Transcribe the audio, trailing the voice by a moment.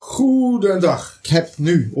Goedendag. Ik heb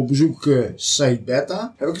nu op bezoek Said Bettah.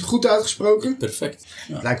 Heb ik het goed uitgesproken? Perfect.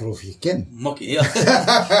 Ja. Het lijkt wel of je je kent. Makkie, ja.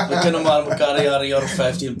 We kennen maar elkaar een jaar of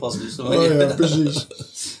 15 pas. Dus ja, precies.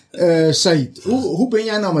 Said, hoe ben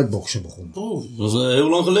jij nou met boksen begonnen? Dat was heel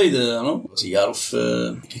lang geleden. Dat was een jaar of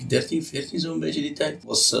 13, 14 zo'n beetje die tijd.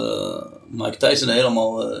 Was Mike Tyson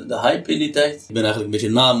helemaal de hype in die tijd. Ik ben eigenlijk een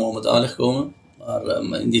beetje na Muhammad Ali gekomen.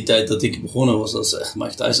 Maar in die tijd dat ik begonnen was, dat was echt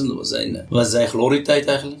Mike Tyson. Dat was zijn glorietijd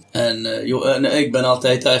eigenlijk. En ik ben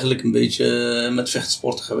altijd eigenlijk een beetje met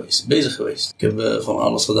vechtsporten bezig geweest. Ik heb van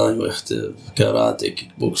alles gedaan, joh. Echt karate,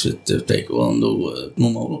 kickboksen, taekwondo,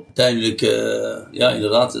 noem maar op. Uiteindelijk,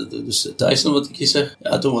 inderdaad, dus Tyson wat ik je zeg.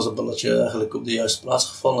 Ja, toen was het balletje eigenlijk op de juiste plaats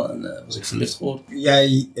gevallen en was ik verliefd geworden.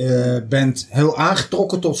 Jij bent heel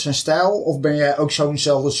aangetrokken tot zijn stijl of ben jij ook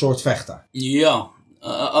zo'nzelfde soort vechter? Ja.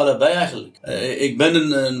 Allebei eigenlijk. Ik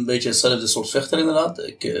ben een beetje hetzelfde soort vechter inderdaad.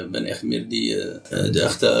 Ik ben echt meer die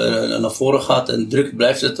echt naar voren gaat en druk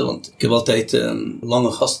blijft zetten. Want ik heb altijd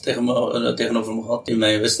lange gasten tegenover me gehad in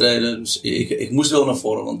mijn wedstrijden. Dus ik moest wel naar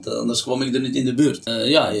voren, want anders kwam ik er niet in de buurt.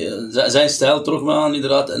 Zijn stijl trok me aan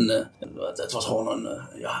inderdaad. En het was gewoon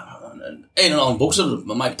een en ander bokser.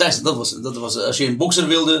 Maar Mike Tyson, dat was als je een bokser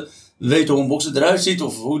wilde weten hoe een bokser eruit ziet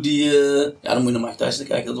of hoe die... dan moet je naar Mike Tyson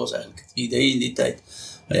kijken. Dat was eigenlijk het idee in die tijd.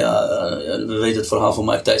 We weten het verhaal van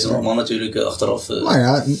Mike Tyson allemaal natuurlijk achteraf.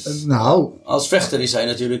 Als vechter is hij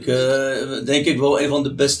natuurlijk, denk ik, wel een van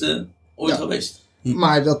de beste ooit geweest.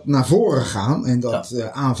 Maar dat naar voren gaan en dat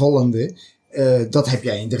aanvallende, dat heb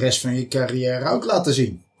jij in de rest van je carrière ook laten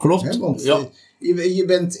zien. Klopt. Hè? Want je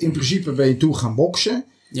bent in principe toe gaan boksen.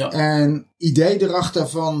 Ja. En idee erachter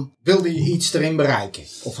van, wilde je iets erin bereiken?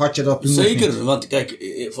 Of had je dat toen Zeker, nog niet? Want kijk,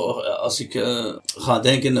 als ik ga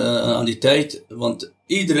denken aan die tijd, want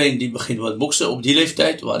iedereen die begint met boksen op die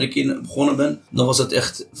leeftijd waar ik in begonnen ben, dan was het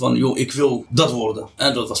echt van, joh, ik wil dat worden.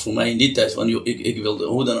 En dat was voor mij in die tijd van, joh, ik wilde,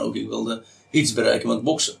 hoe dan ook, ik wilde iets bereiken met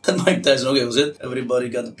boksen. En Mike Tyson ook even zegt,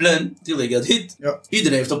 everybody got a plan till they get hit. Ja.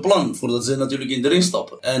 Iedereen heeft een plan voordat ze natuurlijk in de ring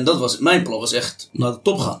stappen. En mijn plan was echt naar de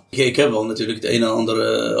top gaan. Ik heb wel natuurlijk het een en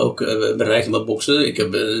ander ook bereikt met boksen. Ik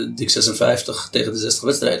heb dik 56 tegen de 60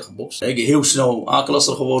 wedstrijden gebokst. Ik ben heel snel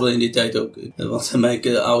A-klasser geworden in die tijd ook. Want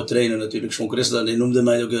mijn oude trainer natuurlijk, John Christa, die noemde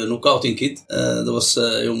mij ook een knockouting kid. Dat was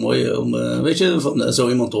heel mooi om van zo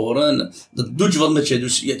iemand te horen. En dat doet je wat met je.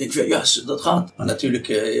 Dus je denkt van ja, dat gaat. Maar natuurlijk,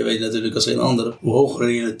 je weet natuurlijk als geen ander, hoe hoger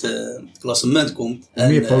je in het klassement komt. Hoe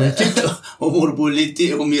meer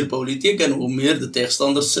politiek. Hoe meer politiek en hoe meer de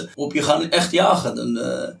tegenstanders op je gaan echt jagen.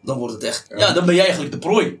 Dan wordt het echt, dan ben jij eigenlijk de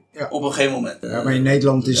prooi op een gegeven moment. Ja, maar in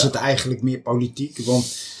Nederland is het eigenlijk meer politiek,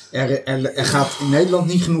 want er gaat in Nederland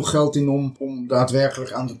niet genoeg geld in om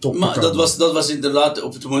daadwerkelijk aan de top te komen. Maar dat was inderdaad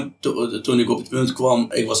op het moment, toen ik op het punt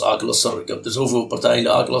kwam, ik was A-klasser. Ik heb er zoveel partijen in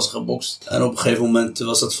de A-klasse gebokst. En op een gegeven moment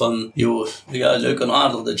was het van, joh, ja, leuk en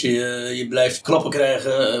aardig dat je blijft klappen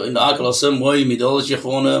krijgen in de A-klasse. Mooi medailletje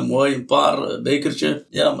gewonnen, mooi een paar bekertje.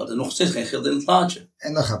 Ja, maar er nog steeds geen geld in het laadje.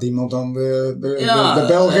 En dan gaat iemand dan de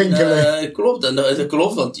bel rinkelen. Klopt, en dat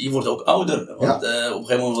klopt, want je wordt ook ouder. Want op een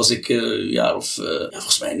gegeven moment was ik jaar of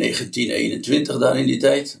volgens mij 1921 daar in die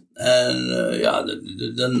tijd. En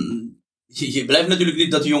je blijft natuurlijk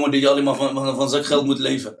niet dat jongen die alleen maar van zakgeld moet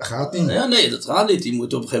leven. Dat gaat niet. Nee, dat gaat niet. Je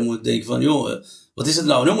moet op een gegeven moment denken van, joh, wat is het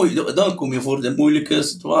nou? Dan kom je voor de moeilijke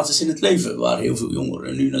situaties in het leven, waar heel veel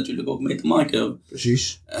jongeren nu natuurlijk ook mee te maken hebben.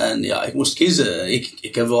 Precies. En ik moest kiezen.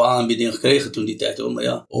 Ik heb wel aanbiedingen gekregen toen die tijd hoor,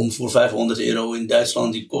 maar om voor €500 in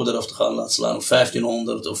Duitsland die kop eraf te gaan laten slaan, of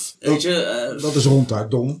 1500, of weet je. Dat is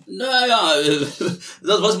ronduit dom. Nou ja,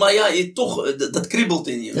 dat was, maar dat kriebelt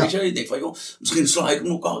in je. Weet je, je denkt van, joh, misschien sla ik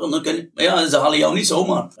hem ook uit, dan kan ik. Maar ze halen jou niet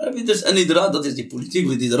zomaar. En inderdaad, dat is die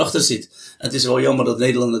politiek die erachter zit. En het is wel jammer dat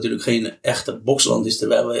Nederland natuurlijk geen echte boksland is,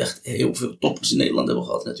 terwijl we echt heel veel toppers in Nederland hebben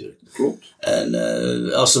gehad natuurlijk. Klopt.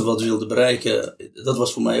 En als ze wat wilden bereiken, dat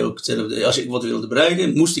was voor mij ook hetzelfde. Als ik wat wilde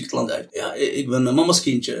bereiken, moest ik het land uit. Ja, ik ben mama's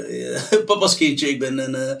kindje, papa's kindje, ik ben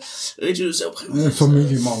een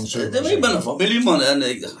familieman. Ik ben een familieman en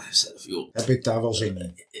ik dacht zelf, joh. Heb ik daar wel zin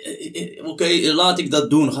in? Oké, laat ik dat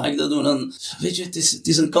doen, ga ik dat doen. Dan, weet je, het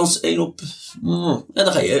is een kans 1 op. En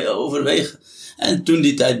dan ga je overwegen. En toen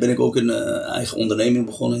die tijd ben ik ook een eigen onderneming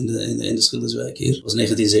begonnen in de Schilderswijk hier. Dat was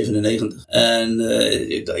 1997. En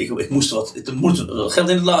ik moest wat. Het moet geld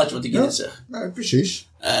in het laadje, wat ik net zeg. Ja, precies.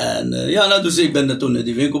 En dus ik ben toen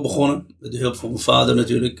die winkel begonnen. Met de hulp van mijn vader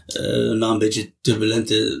natuurlijk. Na een beetje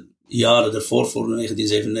turbulente jaren ervoor, voor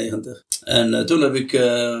 1997. En toen heb ik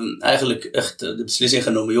eigenlijk echt de beslissing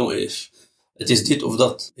genomen, joh, Het is dit of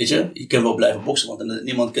dat. Weet je? Je kan wel blijven boksen, want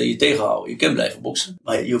niemand kan je tegenhouden. Je kan blijven boksen.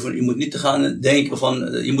 Maar je moet niet te gaan denken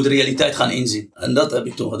van, je moet de realiteit gaan inzien. En dat heb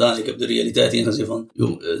ik toen gedaan. Ik heb de realiteit ingezien van,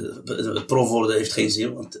 het prof worden heeft geen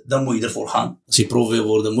zin, want dan moet je ervoor gaan. Als je prof wil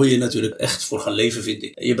worden, moet je natuurlijk echt voor gaan leven, vind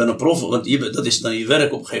ik. Je bent een prof, want dat is dan je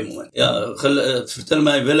werk op een gegeven moment. Ja, vertel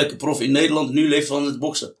mij welke prof in Nederland nu leeft van het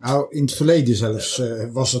boksen. Nou, in het verleden zelfs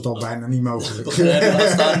was het al bijna niet mogelijk.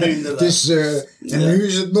 En nu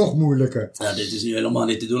is het nog moeilijker. Ja, dit is nu helemaal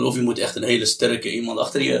niet te doen. Of je moet echt een hele sterke iemand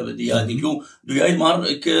achter je hebben. Die denkt, joh, doe jij het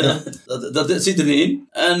maar. Dat zit er niet in.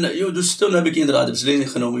 En dus toen heb ik inderdaad de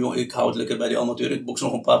beslissing genomen. Joh, ik hou het lekker bij die amateur. Ik boks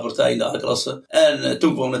nog een paar partijen in de A-klasse. En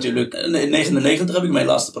toen kwam natuurlijk, in 1999 heb ik mijn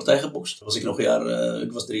laatste partij gebokst. Toen was ik nog een jaar,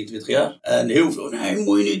 ik was 23 jaar. En heel veel, nee,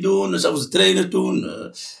 moet je niet doen. Zelfs de trainer toen.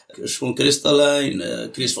 Schoon Kristallijn,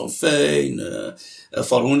 Chris van Veen,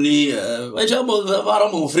 Farouni. Weet je, we waren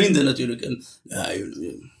allemaal vrienden natuurlijk. En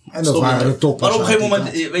dat waren de toppers. Maar op een gegeven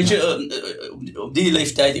moment, weet je, op die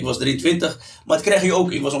leeftijd, ik was 23. Maar het krijg je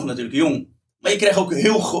ook, ik was nog natuurlijk jong. Maar je krijgt ook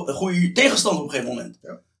heel goede tegenstand op een gegeven moment.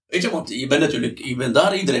 Ja. Weet je, want je bent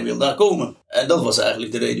daar, iedereen wil daar komen. En dat was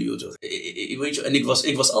eigenlijk de reden. Weet je, en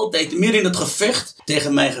ik was altijd meer in het gevecht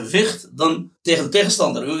tegen mijn gewicht dan tegen de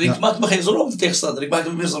tegenstander. Ik maakte me geen zorgen om de tegenstander. Ik maakte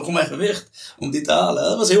me meer zorgen om mijn gewicht. Om die te halen.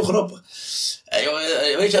 Dat was heel grappig.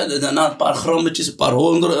 Weet je, na een paar grammetjes, een paar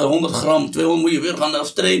 100 gram, 200 moet je weer gaan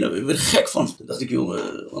aftrainen. Ik ben weer gek van. Toen dacht ik,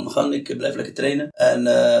 ik blijf lekker trainen.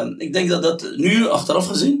 En ik denk dat nu, achteraf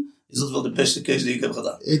gezien, is dat wel de beste keuze die ik heb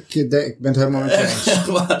gedaan. Ik ben het helemaal met je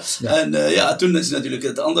eens. En toen is natuurlijk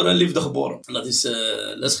het andere liefde geboren. En dat is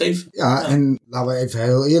lesgeven. Ja, en laten we even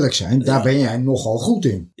heel eerlijk zijn. Daar ben jij nogal goed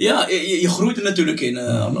in. Ja, je groeit er natuurlijk in.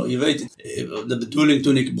 Je weet het. De bedoeling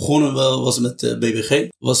toen ik begonnen was met BBG.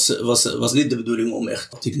 Was niet de bedoeling om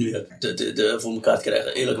echt wat ik nu heb voor elkaar te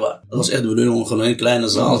krijgen. Eerlijk waar. Dat was echt de bedoeling om gewoon een kleine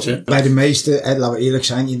zaaltje. Bij de meeste, laten we eerlijk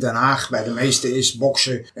zijn, in Den Haag. Bij de meeste is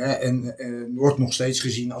boksen. En wordt nog steeds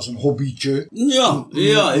gezien als een hobbytje. Ja,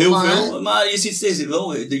 heel veel. Maar je ziet steeds wel,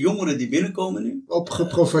 de jongeren die binnenkomen nu. Op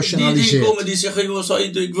geprofessionaliseerd. Die komen, die zeggen,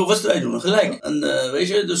 ik wil wedstrijd doen, gelijk. En weet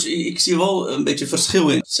je, dus ik zie wel een beetje verschil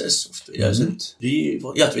in. 2003.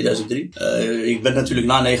 Ja, 2003. Ik ben natuurlijk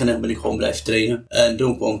na 99 ben ik gewoon blijven trainen. En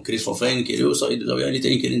toen kwam Chris van Veen een keer, zou jij niet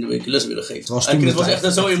 1 keer in de week les willen geven? En Chris was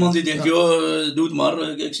echt zo iemand die denkt, doe het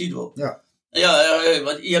maar, ik zie het wel. Ja. Ja,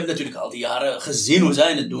 want je hebt natuurlijk al die jaren gezien hoe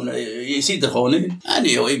zij het doen. Je ziet er gewoon in. En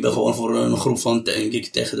ik ben gewoon voor een groep van, denk ik,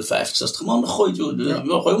 tegen de 50, 60 man.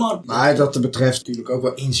 Gooi maar. Maar dat betreft natuurlijk ook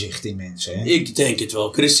wel inzicht in mensen. Hè? Ik denk het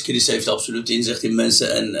wel. Chris heeft absoluut inzicht in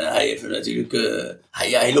mensen. En hij heeft natuurlijk,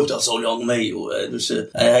 hij loopt al zo lang mee. Joh. Dus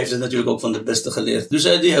hij heeft het natuurlijk ook van de beste geleerd. Dus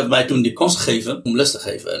die heeft mij toen die kans gegeven om les te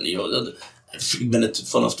geven. En ik ben het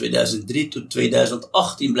vanaf 2003 tot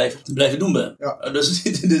 2018 blijven doen ben. Ja. Dus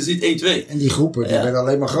niet 1, 2. En die groepen, die werden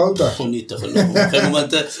alleen maar groter. Gewoon niet te geloven. Op een gegeven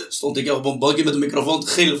moment stond ik op een bankje met een microfoon te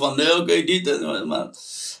gillen van, nee, oké, niet. Maar,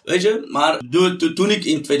 weet je, maar toen ik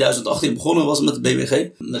in 2018 begonnen was met de BBG,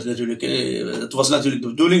 het was natuurlijk de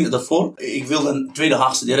bedoeling daarvoor, ik wilde een tweede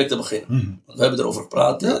Haagse Direct beginnen. We hebben erover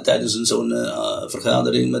gepraat tijdens zo'n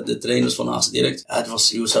vergadering met de trainers van Haagse Direct. Ja,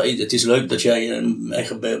 het is leuk dat jij een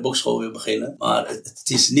eigen bokschool wil beginnen, maar het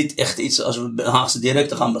is niet echt iets als we een Haagse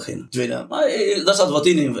Direct gaan beginnen. Maar daar zat wat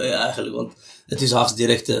in eigenlijk, want het is Haagse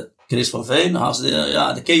Direct. Chris van Veen,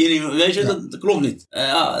 dat ken je niet, weet je, dat klopt niet.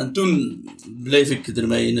 En toen bleef ik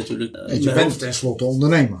ermee natuurlijk. Je bent tenslotte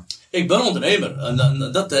ondernemer. Ik ben ondernemer.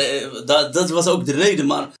 En dat was ook de reden,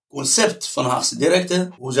 maar het concept van Haagse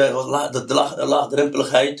Directen, hoe zij de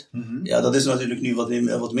laagdrempeligheid, dat is natuurlijk nu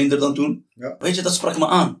wat minder dan toen. Ja. Weet je, dat sprak me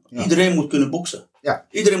aan. Ja. Iedereen moet kunnen boksen. Ja.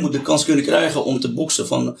 Iedereen moet de kans kunnen krijgen om te boksen.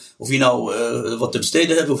 Van, of je nou wat te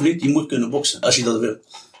besteden hebt of niet, je moet kunnen boksen als je dat wil.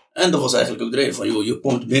 En dat was eigenlijk ook de reden van, je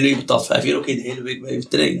komt binnen, je betaalt 5 euro, de hele week bij je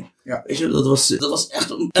trainen. Ja. Weet je, dat was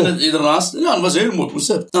echt... En daarnaast, dat was een heel mooi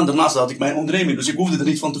concept. En daarnaast had ik mijn onderneming, dus ik hoefde er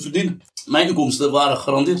niet van te verdienen. Mijn inkomsten waren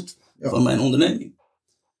gegarandeerd van mijn onderneming.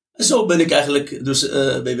 En zo ben ik eigenlijk dus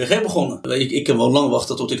BBG begonnen. Ik kan wel lang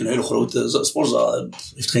wachten tot ik een hele grote sportzaal heb.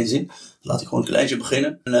 Heeft geen zin. Laat ik gewoon een kleintje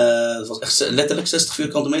beginnen. En het was echt letterlijk 60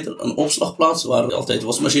 vierkante meter. Een opslagplaats waar altijd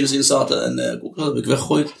wasmachines in zaten. En dat heb ik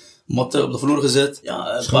weggegooid. Matten op de vloer gezet.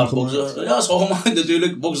 Ja, een paar boksen. Ja, schoongemaakt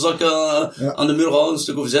natuurlijk. Bokzakken aan de muur gehaald, een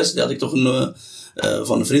stuk of 6. Die had ik toch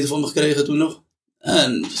van een vriend van me gekregen toen nog.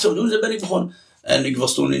 En zodoende ben ik begonnen. En ik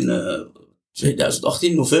was toen in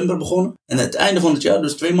 2018, november begonnen. En aan het einde van het jaar,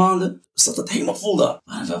 dus 2 maanden, staat het helemaal vol daar.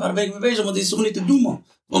 Waar ben ik mee bezig? Want dit is toch niet te doen, man.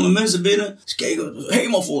 Er kwamen mensen binnen, ze keken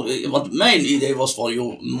helemaal vol. Want mijn idee was van,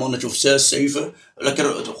 een mannetje of 6, 7. Lekker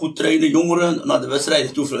goed trainen, jongeren, naar de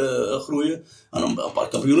wedstrijden toe groeien. En een paar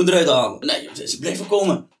kampioenen eruit halen. Nee, ze bleven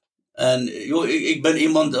komen. En joh, ik ben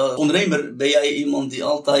iemand, ondernemer, ben jij iemand die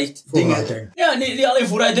altijd vooruit dingen... Ja, niet alleen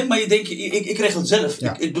vooruit denkt, maar je denkt, ik regel het zelf.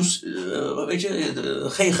 Ja. Ik doe, weet je,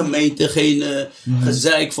 geen gemeente, geen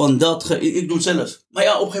gezeik van dat. Ik doe het zelf. Maar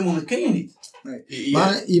ja, op een gegeven moment ken je niet. Nee.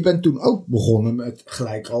 Maar je bent toen ook begonnen met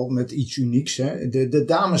gelijk al met iets unieks, hè? De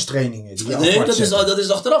damestrainingen. Die dat is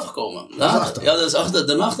achteraf gekomen. Ja, dat is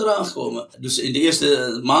daarna achteraan gekomen. Dus in de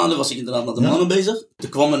eerste maanden was ik inderdaad met de mannen bezig. Er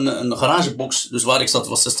kwam een garagebox, dus waar ik zat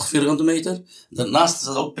was 60 vierkante meter. Daarnaast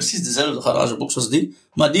zat ook precies dezelfde garagebox als die.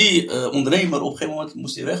 Maar die ondernemer, op een gegeven moment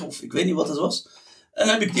moest hij weg, of ik weet niet wat het was. En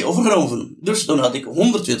dan heb ik die overgenomen. Dus dan had ik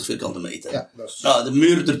 120 vierkante meter. Ja, nou, de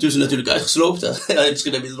muren ertussen natuurlijk uitgesloopt.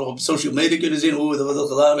 Misschien heb je het nog op social media kunnen zien hoe we dat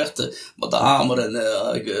gedaan hebben. Met de hamer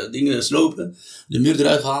en dingen slopen. De muur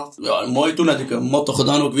eruit gehaald. Ja, mooi. Toen had ik een motto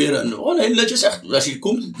gedaan ook weer. En nee, netjes echt. Als je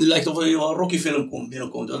komt, het lijkt of je een Rocky film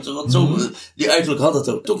binnenkomt. Die uiterlijk had het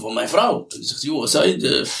ook. Toen van mijn vrouw. Die zegt, joh, Said,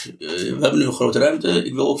 we hebben nu een grote ruimte.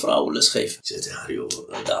 Ik wil ook vrouwen lesgeven. Ik zeg, ja joh,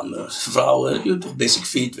 dames, vrouwen, toch basic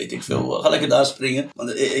feet, weet ik veel. Ga lekker daar springen.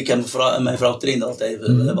 Want ik heb mijn vrouw trainde altijd. We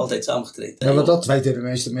hebben altijd samen getraind. Ja, maar dat weten de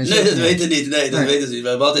meeste mensen. Nee, dat weten niet. Nee, dat weten ze niet. We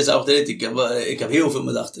hebben altijd samen getraind. Ik heb heel veel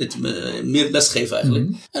met haar getraind. Meer lesgeven eigenlijk.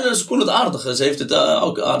 En ze kon het aardig. Ze heeft het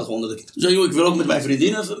ook aardig onder de kind. Dus ik wil ook met mijn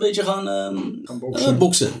vriendin even een beetje gaan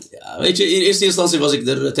boksen. Ja, weet je, in eerste instantie was ik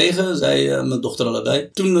er tegen. Zij, mijn dochter allebei.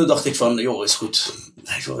 Toen dacht ik van, joh, is goed.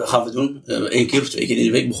 Wat gaan we doen? 1 keer of 2 keer in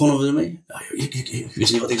de week begonnen we ermee. Ja, ik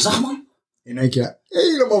wist niet wat ik zag, man. In één keer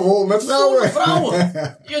helemaal vol met vrouwen.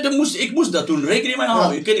 Ja, ik moest daar toen rekening mee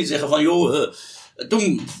houden. Ja. Je kan niet zeggen van, joh,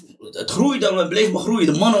 toen, het groeide, dan bleef maar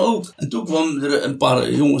groeien, de mannen ook. En toen kwamen er een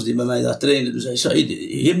paar jongens die bij mij daar trainden. Dus hij zei,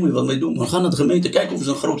 hier moet je wat mee doen. Maar ga naar de gemeente, kijken of ze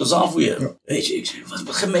een grote zaal voor je hebben. Ja. Weet je, ik zei,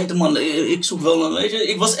 wat gemeente man, ik zoek wel een, weet je.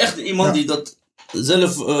 Ik was echt iemand die dat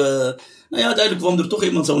zelf... Nou ja, uiteindelijk kwam er toch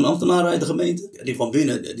iemand, zo'n ambtenaar uit de gemeente. Die kwam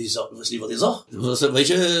binnen, die wist niet wat hij zag. Het was, weet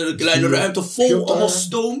je, een kleine ruimte vol, allemaal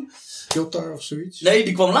stoom. Pilter of zoiets? Nee,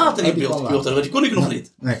 die kwam later in Pilter, want die kon ik nog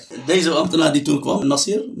niet. Nee. Deze ambtenaar die toen kwam,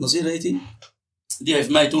 Nasir heet hij. Die heeft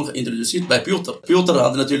mij toen geïntroduceerd bij Pilter. Pilter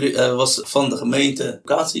had natuurlijk, was van de gemeente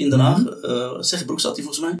locatie in Den Haag. Zeggebroek zat hij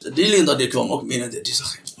volgens mij. Die Linda die kwam ook binnen. Die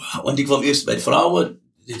zag, wauw. En die kwam eerst bij de vrouwen.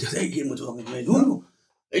 Die dacht, hey, hier moeten we wat mee doen.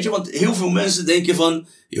 Weet je, want heel veel mensen denken van...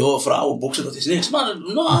 joh, vrouwen boksen, dat is niks. Maar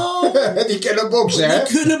nou... die kunnen boksen, hè?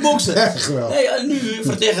 Die kunnen boksen. Nee, en nu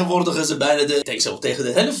vertegenwoordigen ze bijna tegen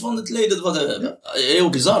de helft van het leden. Wat heel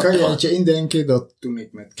bizar. Kan je het je indenken dat toen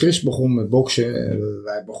ik met Chris begon met boksen...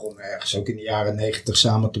 wij begonnen ergens ook in de jaren 90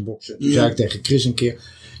 samen te boksen. Toen zei ik tegen Chris een keer...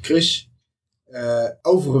 Chris,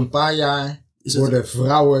 over een paar jaar worden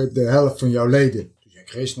vrouwen de helft van jouw leden. Toen zei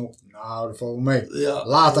Chris nog... Nou, dat valt wel mee. Ja.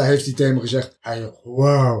 Later heeft hij tegen me gezegd...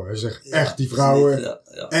 Wauw, hij zegt echt die vrouwen...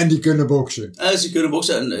 En die kunnen boksen. En ze kunnen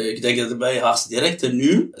boksen. En ik denk dat er bij Haagse Directen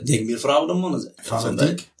nu... Ik denk meer vrouwen dan mannen zijn.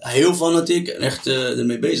 Fanatiek. Heel fanatiek. En echt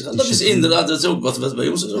ermee bezig. Dat is inderdaad dat is ook wat bij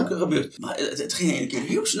ons is ook gebeurd. Maar het ging een keer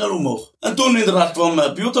heel snel omhoog. En toen inderdaad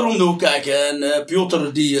kwam Piotr om de hoek kijken. En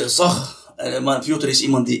Piotr die zag... Maar Piotr is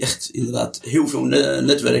iemand die echt inderdaad heel veel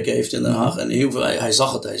netwerken heeft in Den Haag. En heel veel, hij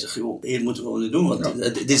zag het. Hij zegt, joh, hier moeten we wel doen. Want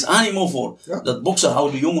het is animo voor. Ja. Dat boksen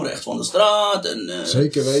houdt de jongeren echt van de straat. En,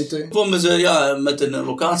 zeker weten. Kwamen ze met een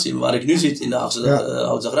locatie waar ik nu zit in de Haagse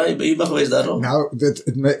Houtzagerij. Ben je geweest daar ook? Nou,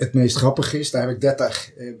 het meest grappige is, daar heb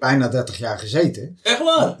ik bijna 30 jaar gezeten. Echt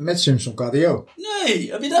waar? Met Simpson KDO.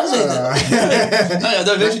 Nee, heb je daar gezeten? Nou ja,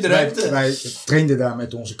 daar weet je de ruimte. Wij trainden daar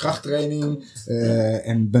met onze krachttraining.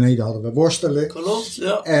 En beneden hadden we worstelen. Klopt,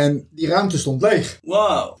 ja. En die ruimte stond leeg.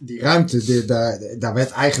 Wauw. Die ruimte, daar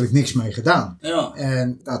werd eigenlijk niks mee gedaan. Ja.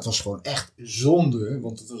 En dat was gewoon echt zonde.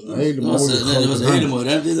 Want het was een hele mooie grote ruimte. Dat was een hele mooie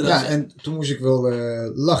ruimte inderdaad. Ja, en toen moest ik wel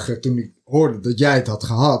lachen toen ik hoorde dat jij het had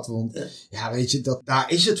gehad. Want ja, weet je,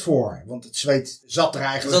 daar is het voor. Want het zweet zat er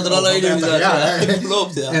eigenlijk. Zat er alleen inderdaad. Ja,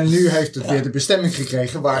 klopt, ja. En nu heeft het weer de bestemming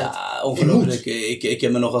gekregen waar het ongelooflijk. Ik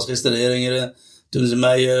heb me nog als gisteren herinneren. Toen ze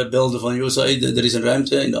mij belden van, joh, er is een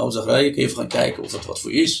ruimte in de Houtzagerij. Ik even gaan kijken of het wat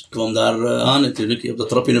voor is. Ik kwam daar aan natuurlijk. Op dat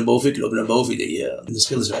trapje naar boven. Ik loop naar boven in de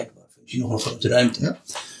Schilderswijk. Zie je nog een grote ruimte. Ja.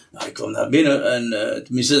 Nou, ik kwam naar binnen en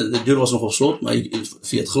tenminste, de deur was nog op slot. Maar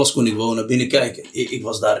via het glas kon ik gewoon naar binnen kijken. Ik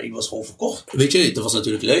was gewoon verkocht. Weet je, het was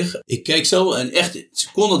natuurlijk leeg. Ik kijk zo en echt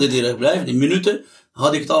seconden dit direct blijven. In minuten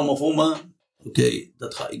had ik het allemaal voor me. Oké,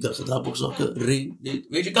 dat ga ik daar bokzakken. Ring, dit.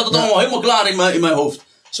 Weet je, ik had het allemaal helemaal klaar in mijn hoofd.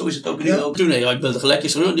 Zo is het ook niet. Toen ik ben gelijk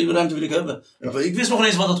eens die ruimte wil ik hebben. Ja. Ik wist nog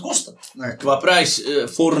eens wat het kostte. Nee. Qua prijs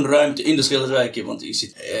voor een ruimte in de Schilderswijk. Want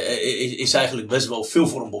is eigenlijk best wel veel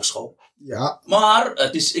voor een boksschool. Ja.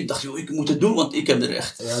 Maar ik dacht, joh, ik moet het doen, want ik heb er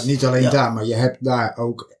echt... Ja, niet alleen daar, maar je hebt daar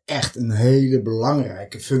ook echt een hele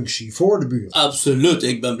belangrijke functie voor de buurt. Absoluut.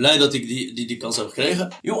 Ik ben blij dat ik die kans heb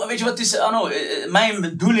gekregen. Jongen, weet je wat het is, Arno? Mijn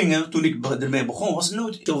bedoelingen toen ik ermee begon was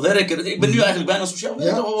nooit zo werken. Ik ben nu eigenlijk bijna sociaal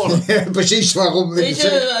werker geworden. Ja, precies waarom. Weet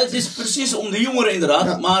je, het is precies om de jongeren inderdaad.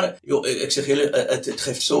 Ja. Maar joh, ik zeg jullie, het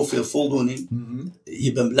geeft zoveel voldoening. Mm-hmm.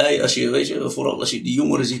 Je bent blij als je, weet je, vooral als je die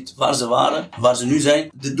jongeren ziet waar ze waren, waar ze nu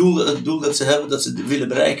zijn. Het doel dat ze hebben, dat ze willen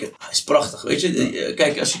bereiken. Is prachtig, weet je.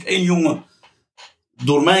 Kijk, als ik één jongen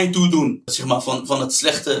door mijn toedoen, zeg maar, van het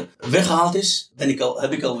slechte weggehaald is, heb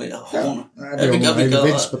ik alweer gewonnen. Ja, heb ik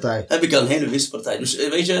al een hele winstpartij. Dus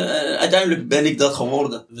weet je, uiteindelijk ben ik dat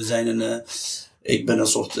geworden. Ik ben een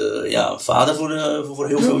soort vader voor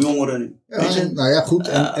heel veel jongeren nu. Ja, nou ja, goed.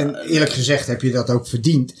 En eerlijk gezegd heb je dat ook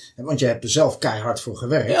verdiend. Want je hebt er zelf keihard voor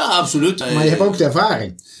gewerkt. Ja, absoluut. Maar je hebt ook de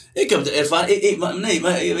ervaring. Ik heb de ervaring.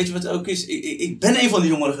 Maar weet je wat het ook is? Ik ben een van die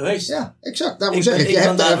jongeren geweest. Ja, exact. Daarom zeg ik, je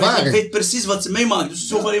hebt de ervaring. Ik weet precies wat ze meemaken. Dus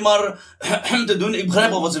ze hoeven alleen maar te doen. Ik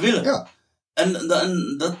begrijp al wat ze willen. Ja.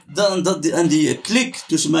 En die klik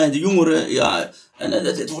tussen mij en de jongeren, ja... En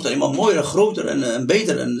het wordt alleen maar mooier, groter en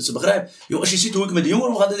beter. En ze begrijpen. Joh, als je ziet hoe ik met de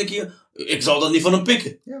jongeren omga, dan denk je... Ik zal dat niet van hem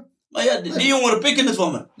pikken. Ja. Maar ja, die jongeren pikken het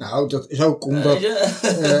van me. Nou, dat is ook omdat...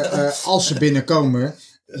 als ze binnenkomen...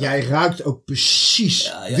 Jij ruikt ook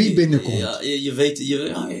precies wie binnenkomt. Ja, je weet...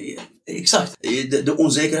 exact. De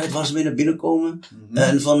onzekerheid waar ze binnenkomen. Mm-hmm.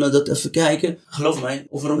 En van dat even kijken. Geloof mij,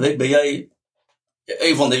 over een week ben jij...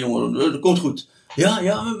 een van de jongeren. Dat komt goed. Ja,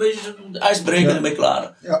 een beetje de ijs breken en ben je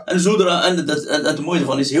klaar. Ja. En het mooie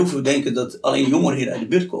ervan is heel veel denken dat alleen jongeren hier uit de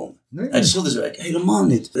buurt komen. Nee. Uit de Schilderswijk. Helemaal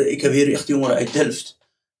niet. Ik heb hier echt jongeren uit Delft.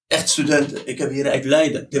 Echt studenten. Ik heb hier uit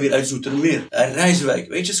Leiden. Ik heb hier uit Zoetermeer. Uit Rijswijk.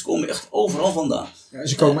 Weet je, ze komen echt overal vandaan. Ja,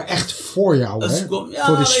 ze komen echt voor jou, hè?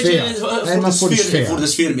 Voor de sfeer. Voor de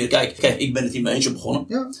sfeer meer. Kijk, ik ben het in mijn eentje begonnen.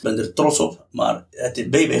 Ja. Ik ben er trots op. Maar het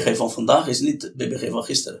BBG van vandaag is niet het BBG van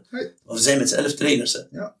gisteren. Nee. We zijn met z'n 11 trainers. Hè.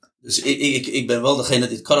 Ja. Dus ik ben wel degene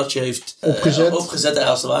die dit karretje heeft opgezet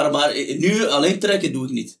als het ware. Maar nu alleen trekken doe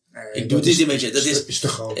ik niet. Nee, ik doe dit een beetje. Dat is te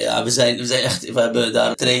groot. Ja, we hebben daar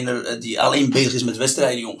een trainer die alleen bezig is met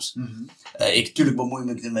wedstrijden, jongens. Mm-hmm. Tuurlijk bemoei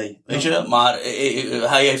me ermee. Weet je? Maar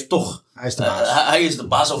hij heeft toch... Hij is de baas. Hij is de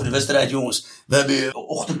baas over de wedstrijd, jongens. We hebben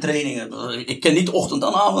ochtendtrainingen. Ik ken niet ochtend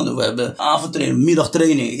en avond. We hebben avondtrainingen,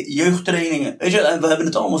 middagtrainingen, jeugdtrainingen. Weet je, en we hebben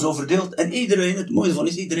het allemaal zo verdeeld. En iedereen, het mooie van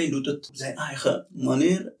is, iedereen doet het op zijn eigen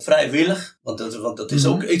manier. Vrijwillig. Want dat is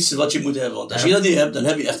ook iets wat je moet hebben. Want als je dat niet hebt, dan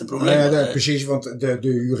heb je echt een probleem. Ja, precies, want de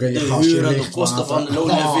huur en je gas, de huur en de kosten van de loon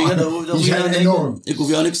en vinger. Die zijn enorm. Ik hoef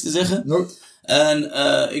jou niks te zeggen. Nooit. En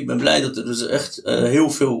ik ben blij dat er dus echt heel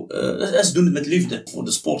veel... ze doen het met liefde voor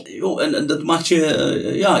de sport. En dat maakt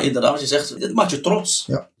je... inderdaad, wat je zegt, dat maakt je trots.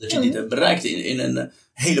 Ja. Dat je dit hebt bereikt in een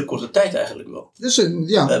hele korte tijd eigenlijk wel. Dus,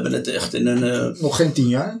 we hebben het echt in een... nog geen 10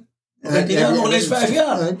 jaar. Nog ineens 5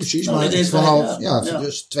 jaar. Nee, precies. Maar vanaf,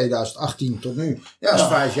 dus 2018 tot nu. Ja, dat is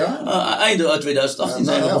 5 jaar. Einde uit 2018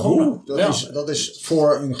 zijn we begonnen. Dat is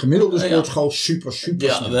voor een gemiddelde sportschool super snel.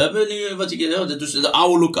 Ja, we hebben nu, dus de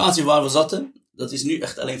oude locatie waar we zaten, dat is nu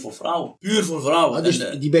echt alleen voor vrouwen. Puur voor vrouwen.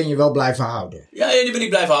 Dus die ben je wel blijven houden? Ja, die ben ik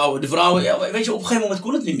blijven houden. De vrouwen, weet je, op een gegeven moment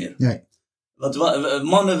kon het niet meer. Nee. Want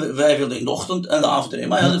mannen, wij wilden in de ochtend en de avond trainen.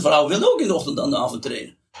 Maar de vrouwen wilden ook in de ochtend en de avond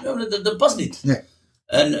trainen. Ja, dat past niet. Nee.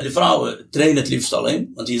 En de vrouwen trainen het liefst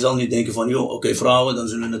alleen. Want je zal niet denken van, oké, vrouwen, dan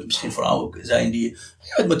zullen het misschien vrouwen zijn die...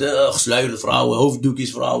 met gesluierde vrouwen,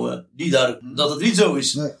 hoofddoekjes vrouwen, dat het niet zo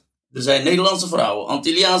is. Nee. Er zijn Nederlandse vrouwen,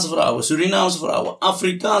 Antilliaanse vrouwen, Surinaamse vrouwen,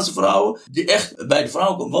 Afrikaanse vrouwen, die echt bij de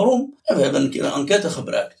vrouwen komen. Waarom? En we hebben een keer een enquête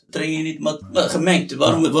gebruikt. Train je niet gemengd?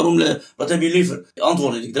 Waarom, wat heb je liever? De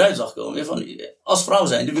antwoorden die ik eruit zag komen, van, als vrouw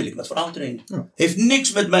zijn, dan wil ik met vrouwen trainen. Ja. Heeft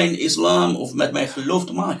niks met mijn islam of met mijn geloof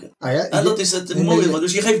te maken. En dat is het mooie.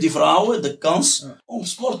 Dus je geeft die vrouwen de kans om te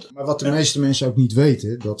sporten. Maar wat de meeste mensen ook niet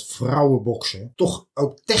weten, dat vrouwenboksen toch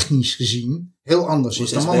ook technisch gezien heel anders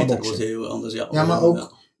is dan mannenboksen. Wordt heel anders, ja, maar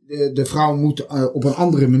ook... De vrouw moet op een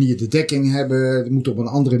andere manier de dekking hebben. Moet op een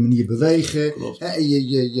andere manier bewegen.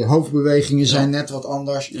 Je hoofdbewegingen zijn net wat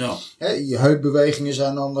anders. Ja. Je heupbewegingen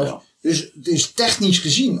zijn anders. Ja. Dus het is technisch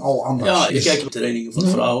gezien al anders. Ja, ik kijk op de trainingen van de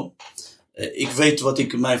vrouwen. Ik weet wat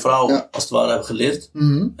ik mijn vrouw als het ware heb geleerd.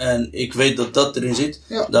 Mm-hmm. En ik weet dat erin zit.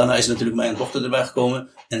 Ja. Daarna is natuurlijk mijn dochter erbij gekomen.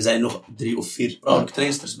 En er zijn nog 3 of 4 vrouwelijke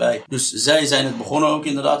trainsters bij. Dus zij zijn het begonnen ook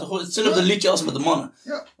inderdaad. Hetzelfde liedje als met de mannen.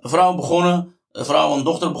 Ja. Een vrouw begonnen. Een vrouw en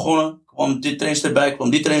dochter begonnen. Kwam dit trainster erbij, kwam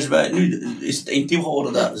die trainster erbij. Nu is het 1 team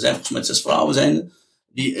geworden daar. Er zijn volgens mij 6 vrouwen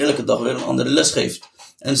die elke dag weer een andere les geeft.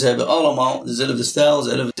 En ze hebben allemaal dezelfde stijl,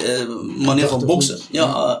 dezelfde manier van boksen.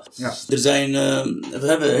 Er zijn, we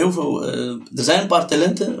hebben heel veel, er zijn een paar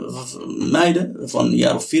talenten, meiden van een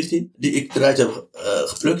jaar of 14, die ik eruit heb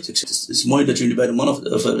geplukt. Ik zeg, het is mooi dat jullie bij de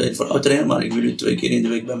mannen of vrouw trainen, maar ik wil jullie 2 keer in de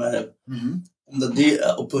week bij mij hebben. Omdat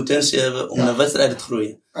die op potentie hebben om naar wedstrijden te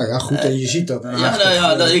groeien. Ah ja, goed, en je ziet dat.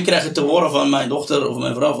 Ik krijg het te horen van mijn dochter of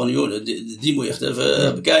mijn vrouw van, joh, die moet je echt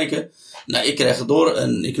even bekijken. Nou, ik krijg het door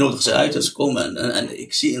en ik nodig ze uit en ze komen en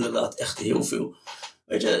ik zie inderdaad echt heel veel,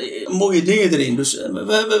 weet je, mooie dingen erin. Dus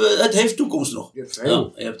het heeft toekomst nog. Je hebt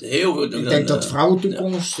veel. Je hebt heel veel. Ik denk dat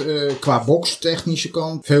vrouwentoekomst qua bokstechnische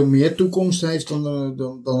kant veel meer toekomst heeft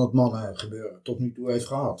dan het mannen gebeuren tot nu toe heeft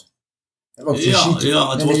gehad. Want je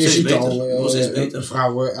het wordt steeds beter. Al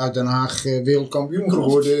vrouwen uit Den Haag wereldkampioen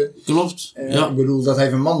geworden. Klopt. Ik bedoel, dat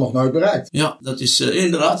heeft een man nog nooit bereikt. Ja, dat is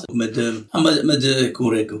inderdaad. Met de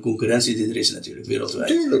concurrentie die er is natuurlijk wereldwijd.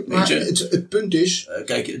 Tuurlijk, maar het punt is...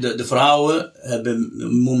 kijk, de vrouwen hebben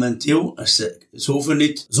momenteel... Ze hoeven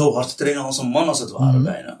niet zo hard te trainen als een man als het ware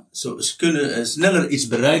bijna. Ze kunnen sneller iets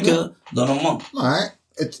bereiken dan een man. Maar...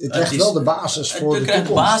 Het legt wel de basis voor de toekomst. Het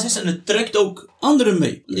krijgt basis en het trekt ook anderen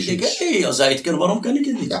mee. En ik denk, als zij het kunnen, waarom kan ik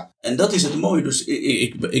het niet? Ja. En dat is het mooie. Dus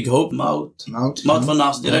ik hoop Maud van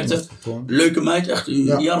Naast directe. Leuke meid, echt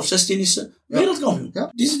een jaar of 16 is ze. Wereldkampioen.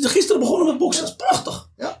 Ja. Die is gisteren begonnen met boksen. Dat is prachtig.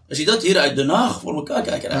 Ja. Als je dat hier uit Den Haag voor elkaar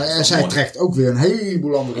kijkt. En zij trekt ook weer een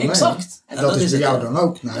heleboel andere mee. Exact. En dat is bij jou dan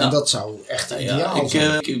ook. En dat zou echt ideaal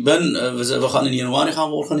zijn. We gaan in januari gaan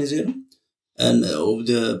we organiseren. En op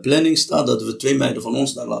de planning staat dat we 2 meiden van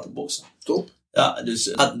ons daar laten boksen. Top. Ja,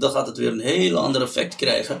 dus dan gaat het weer een hele ander effect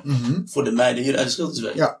krijgen voor de meiden hier uit de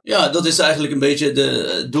Schilderswijk. Ja, dat is eigenlijk een beetje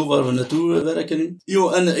het doel waar we naartoe werken nu.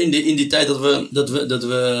 En in die tijd dat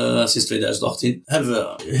we sinds 2018 hebben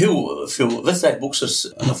we heel veel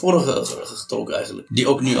wedstrijdboksers naar voren getrokken eigenlijk. Die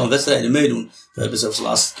ook nu aan wedstrijden meedoen. We hebben zelfs de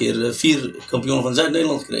laatste keer 4 kampioenen van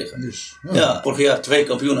Zuid-Nederland gekregen. Dus, vorig jaar 2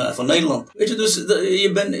 kampioenen van Nederland. Weet je, dus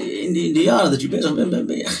je bent in die jaren dat je bezig bent,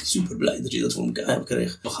 ben je echt super blij dat je dat voor elkaar hebt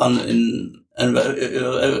gekregen. We gaan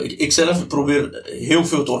ik zelf probeer heel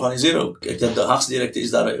veel te organiseren ook. Kijk, de Haagse directe is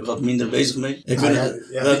daar wat minder bezig mee. We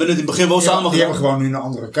hebben het in het begin wel samen gedaan. Die hebben gewoon nu een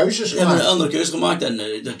andere keuzes gemaakt. Een andere keuze gemaakt en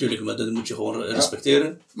natuurlijk, maar dat moet je gewoon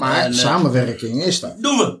respecteren. Maar samenwerking is daar.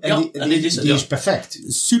 Doen we. En die is perfect.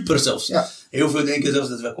 Super zelfs. Ja. Heel veel denken zelfs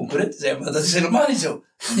dat wij concurrenten zijn, maar dat is helemaal niet zo.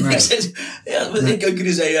 Nee.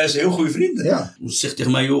 Jullie zijn juist heel goede vrienden. Ja. Dus zeg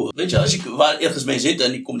tegen mij, joh, weet je, als ik waar ergens mee zit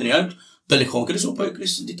en ik kom er niet uit, bel ik gewoon Chris op.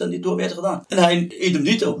 Chris, dit en dit door, weer gedaan. En hij eet hem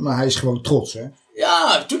niet op. Maar hij is gewoon trots, hè?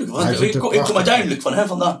 Ja, natuurlijk. Want ik kom uiteindelijk van hem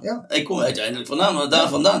vandaan. Ja. Ik kom uiteindelijk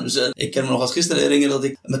vandaan. Dus ik kan me nog als gisteren herinneren dat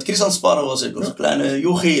ik met Chris aan het sparren was. Ik was een kleine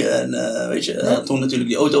jochie. En weet je, toen natuurlijk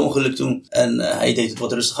die auto-ongeluk toen. En hij deed het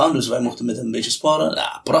wat rustig aan. Dus wij mochten met hem een beetje sparren.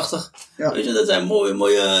 Ja, prachtig. Ja. Weet je, dat zijn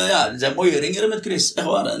mooie ringeren met Chris. Echt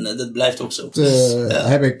waar. En dat blijft ook zo.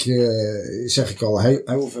 Heb ik, zeg ik al,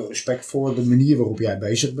 heel veel respect voor de manier waarop jij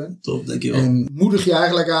bezig bent. Top, dankjewel. En moedig je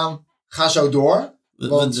eigenlijk aan, ga zo door.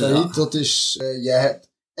 Want dat is, je hebt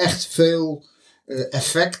echt veel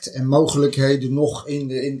effect en mogelijkheden nog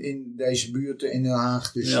in deze buurten in Den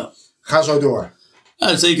Haag. Dus ga zo door.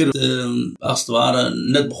 Ja, zeker. Als het ware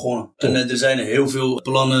net begonnen. Top. En er zijn heel veel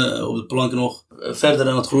plannen op de plank nog verder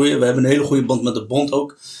aan het groeien. We hebben een hele goede band met de bond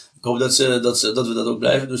ook. Ik hoop dat we dat ook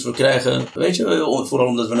blijven. Dus we krijgen, weet je, vooral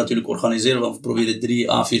omdat we natuurlijk organiseren. Want we proberen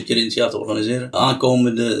 3 à 4 keer in het jaar te organiseren.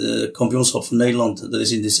 Aankomende kampioenschap van Nederland, dat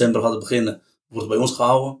is in december gaat het beginnen. Wordt bij ons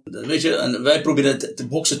gehouden. Weet je, en wij proberen te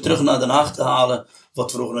boksen terug naar Den Haag te halen.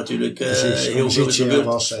 Wat vroeger natuurlijk heel veel is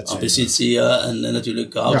gebeurd. Ambitie en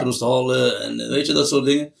natuurlijk houtroosthallen en weet je, dat soort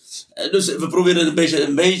dingen. Dus we proberen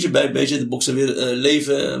een beetje bij beetje de boksen weer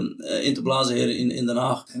leven in te blazen hier in Den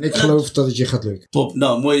Haag. En ik geloof dat het je gaat lukken. Top,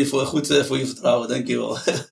 nou mooi, goed voor je vertrouwen, dankjewel.